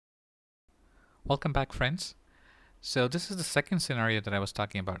Welcome back, friends. So this is the second scenario that I was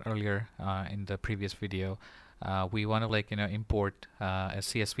talking about earlier in the previous video. We want to import a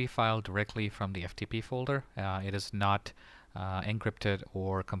CSV file directly from the FTP folder. It is not encrypted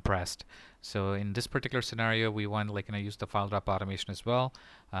or compressed. So in this particular scenario, we want to use the file drop automation as well.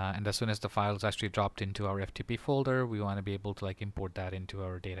 And as soon as the file is actually dropped into our FTP folder, we want to be able to import that into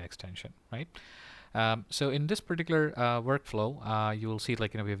our data extension, right? So in this particular workflow, you will see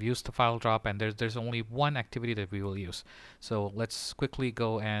we've used the file drop, and there's only one activity that we will use. So let's quickly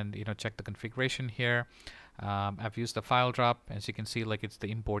go and check the configuration here. I've used the file drop. As you can see, it's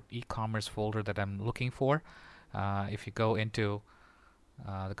the import e-commerce folder that I'm looking for. If you go into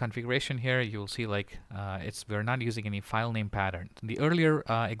the configuration here, you'll see we're not using any file name pattern. In the earlier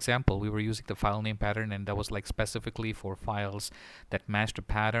example, we were using the file name pattern, and that was specifically for files that matched a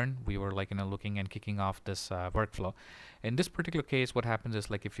pattern. We were looking and kicking off this workflow. In this particular case, what happens is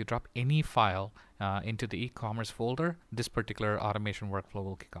if you drop any file into the e-commerce folder, this particular automation workflow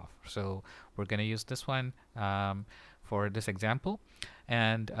will kick off. So we're going to use this one for this example.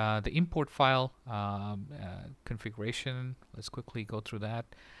 And the import file configuration, let's quickly go through that.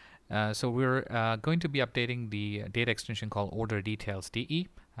 So we're going to be updating the data extension called order details DE,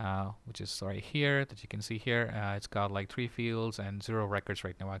 which is right here that you can see here. It's got 3 fields and 0 records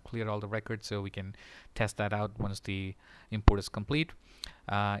right now. I cleared all the records so we can test that out once the import is complete.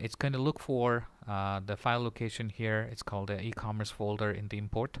 It's going to look for the file location here. It's called the e-commerce folder in the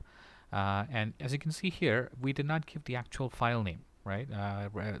import. And as you can see here, we did not give the actual file name, right?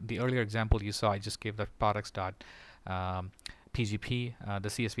 The earlier example you saw, I just gave the products.pgp, the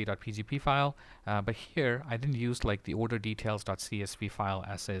csv.pgp file, but here I didn't use the order details.csv file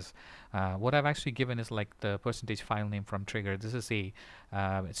as is. What I've actually given is the percentage file name from trigger. This is a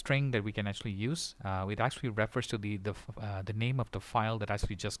string that we can actually use. It actually refers to the name of the file that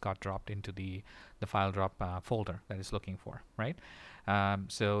actually just got dropped into the file drop folder that it's looking for, right?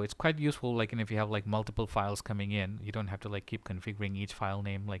 So it's quite useful if you have multiple files coming in, you don't have to keep configuring each file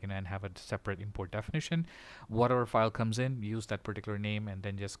name and have a separate import definition. Whatever file comes in, use that particular name and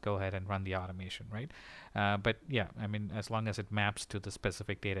then just go ahead and run the automation, right? But yeah, I mean, as long as it maps to the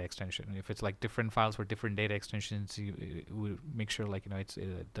specific data extension. If it's different files for different data extensions, you make sure it's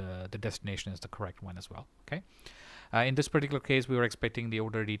the destination is the correct one as well. Okay. In this particular case, we were expecting the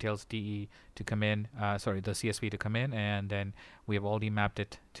order details DE to come in, the CSV to come in, and then we have already mapped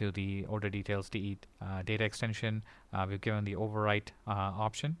it to the order details DE data extension. We've given the overwrite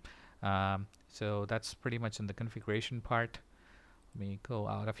option. So that's pretty much in the configuration part. Let me go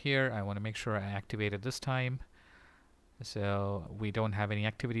out of here. I want to make sure I activate it this time. So we don't have any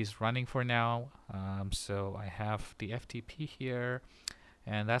activities running for now. So I have the FTP here.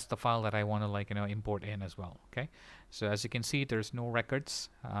 And that's the file that I want to import in as well. Okay, so as you can see, there's no records.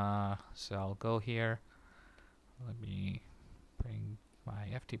 So I'll go here. Let me bring my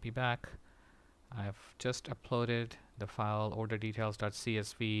FTP back. I've just uploaded the file order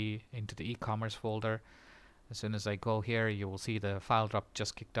details.csv into the e-commerce folder. As soon as I go here, you will see the file drop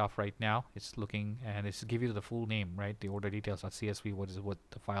just kicked off right now. It's looking, and it's give you the full name, right? The order details.csv, what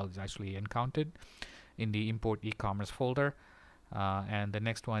the file is actually encountered in the import e-commerce folder. And the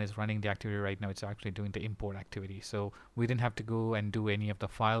next one is running the activity right now. It's actually doing the import activity. So we didn't have to go and do any of the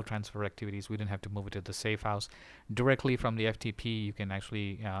file transfer activities. We didn't have to move it to the safe house. Directly from the FTP, you can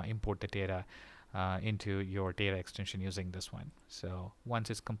actually import the data into your data extension using this one. So once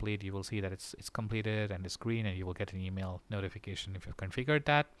it's complete, you will see that it's completed and it's green, and you will get an email notification if you've configured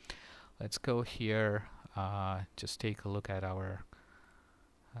that. Let's go here. Just take a look at our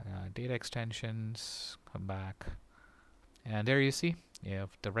data extensions. Come back. And there you see, if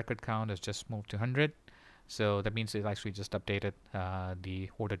the record count has just moved to 100, so that means it actually just updated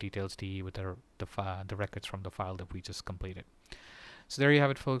the order details DE with the records from the file that we just completed. So there you have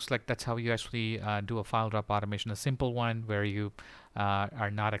it, folks. That's how you actually do a file drop automation, a simple one where you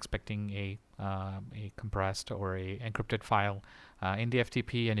are not expecting a compressed or a encrypted file in the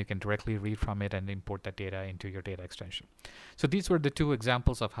FTP, and you can directly read from it and import that data into your data extension. So these were the 2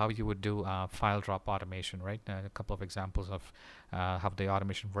 examples of how you would do file drop automation, right? A couple of examples of how the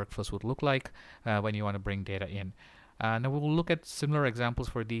automation workflows would look like when you want to bring data in. Now we'll look at similar examples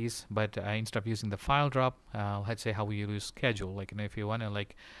for these, but instead of using the file drop, let's say how we use schedule. If you want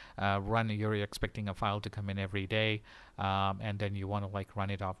to you're expecting a file to come in every day, and then you want to like run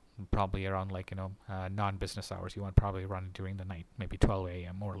it off probably around like non-business hours. You want to probably run it during the night, maybe 12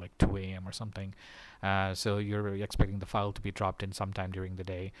 a.m. or like 2 a.m. or something. So you're expecting the file to be dropped in sometime during the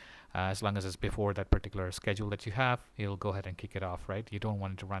day. As long as it's before that particular schedule that you have, you'll go ahead and kick it off, right? You don't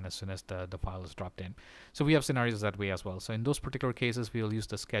want it to run as soon as the file is dropped in. So we have scenarios that way as well. So in those particular cases, we'll use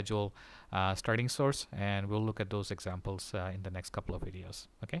the schedule starting source, and we'll look at those examples in the next couple of videos.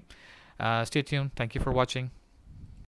 Okay, stay tuned. Thank you for watching.